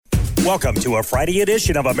Welcome to a Friday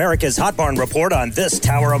edition of America's Hot Barn Report on this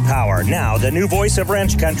Tower of Power. Now, the new voice of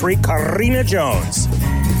ranch country, Karina Jones.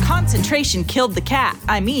 Concentration killed the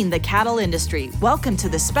the cattle industry. Welcome to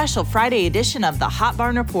the special Friday edition of the Hot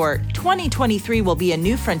Barn Report. 2023 will be a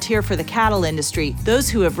new frontier for the cattle industry. Those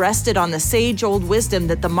who have rested on the sage-old wisdom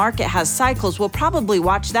that the market has cycles will probably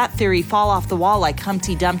watch that theory fall off the wall like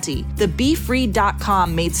Humpty Dumpty. The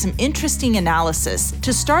beefread.com made some interesting analysis.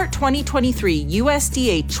 To start 2023,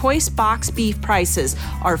 USDA choice box beef prices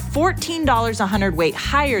are $14 a hundredweight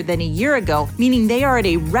higher than a year ago, meaning they are at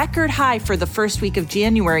a record high for the first week of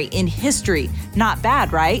January in history. Not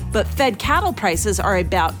bad, right? But fed cattle prices are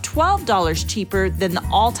about $12 cheaper than the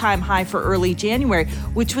all-time high for early January,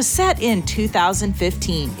 which was set in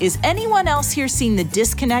 2015. Is anyone else here seeing the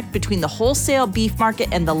disconnect between the wholesale beef market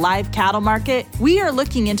and the live cattle market? We are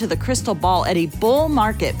looking into the crystal ball at a bull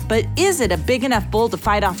market, but is it a big enough bull to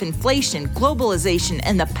fight off inflation, globalization,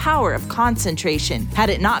 and the power of concentration? Had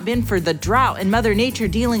it not been for the drought and Mother Nature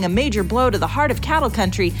dealing a major blow to the heart of cattle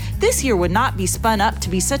country, this year would not be spun up to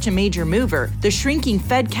be such a major mover. The shrinking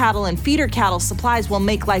fed cattle and feeder cattle supplies will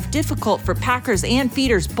make life difficult for packers and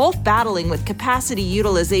feeders, both battling with capacity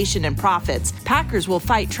utilization and profits. Packers will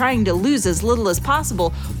fight trying to lose as little as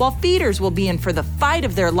possible, while feeders will be in for the fight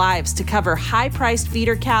of their lives to cover high-priced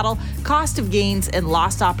feeder cattle, cost of gains, and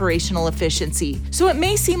lost operational efficiency. So it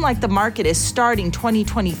may seem like the market is starting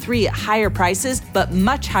 2023 at higher prices, but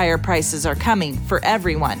much higher prices are coming for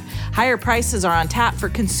everyone. Higher prices are on tap for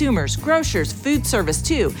consumers, grocers, food service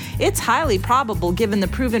too. It's highly probable, given the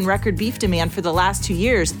proven record beef demand for the last 2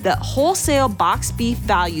 years, that wholesale box beef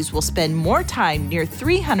values will spend more time near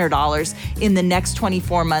 $300 in the next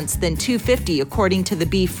 24 months than $250, according to the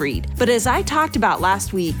Beef Read. But as I talked about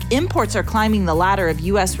last week, imports are climbing the ladder of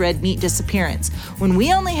U.S. red meat disappearance. When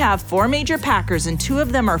we only have 4 major packers and 2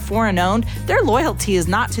 of them are foreign-owned, their loyalty is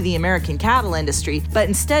not to the American cattle industry, but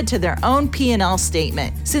instead to their own P&L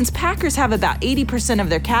statement. Since packers have about 80% of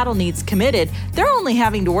their cattle needs committed, they're only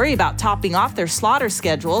having to worry about topping off their slaughter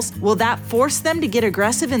schedules. Will that force them to get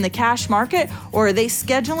aggressive in the cash market, or are they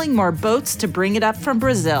scheduling more boats to bring it up from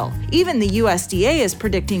Brazil? Even the USDA is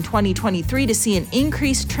predicting 2023 to see an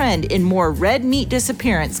increased trend in more red meat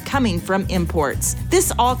disappearance coming from imports.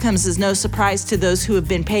 This all comes as no surprise to those who have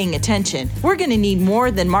been paying attention. We're going to need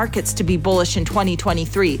more than markets to be bullish in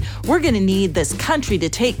 2023. We're going to need this country to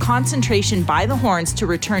take concentration by the horns to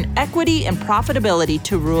return equity and profitability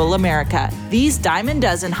to rural America. These Diamond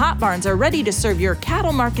Dozen Hot Barns are ready to serve your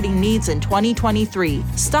cattle marketing needs in 2023.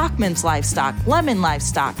 Stockman's Livestock, Lemon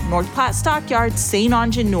Livestock, North Platte Stockyards, St.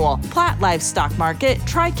 Onge Newell, Platte Livestock Market,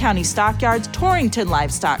 Tri-County Stockyards, Torrington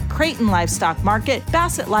Livestock, Creighton Livestock Market,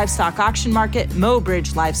 Bassett Livestock Auction Market,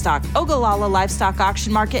 Mobridge Livestock, Ogallala Livestock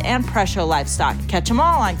Auction Market, and Presho Livestock. Catch them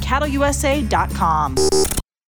all on cattleusa.com.